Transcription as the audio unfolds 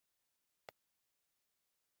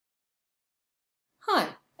Hi,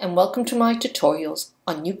 and welcome to my tutorials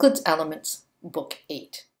on Euclid's Elements, Book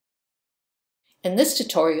 8. In this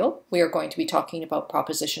tutorial, we are going to be talking about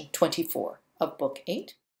Proposition 24 of Book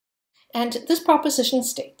 8. And this proposition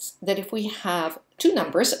states that if we have two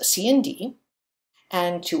numbers, C and D,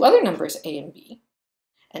 and two other numbers, A and B,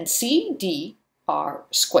 and C, D are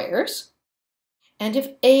squares, and if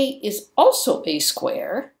A is also a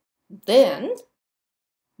square, then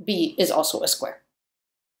B is also a square.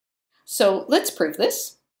 So let's prove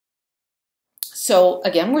this. So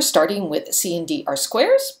again, we're starting with C and D are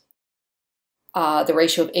squares. The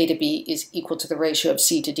ratio of A to B is equal to the ratio of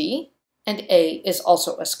C to D, and A is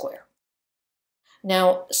also a square.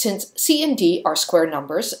 Now, since C and D are square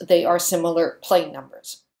numbers, they are similar plane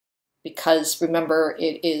numbers, because remember,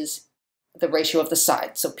 it is the ratio of the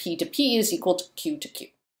sides. So P to P is equal to Q to Q.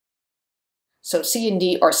 So C and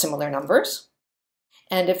D are similar numbers.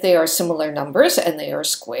 And if they are similar numbers and they are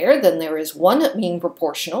square, then there is one mean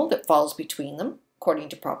proportional that falls between them, according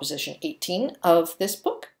to Proposition 18 of this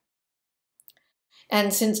book.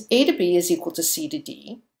 And since A to B is equal to C to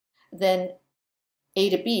D, then A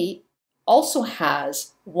to B also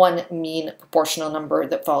has one mean proportional number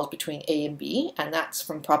that falls between A and B, and that's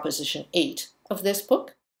from Proposition 8 of this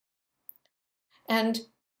book. And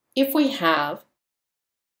if we have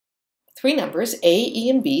three numbers, A,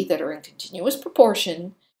 E, and B, that are in continuous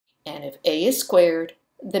proportion, and if A is squared,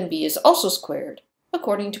 then B is also squared,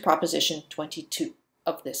 according to Proposition 22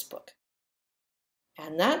 of this book.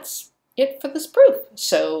 And that's it for this proof.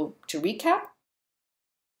 So to recap,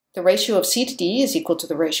 the ratio of C to D is equal to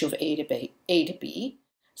the ratio of A to B.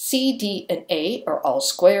 C, D, and A are all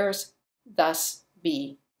squares, thus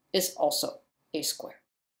B is also a square.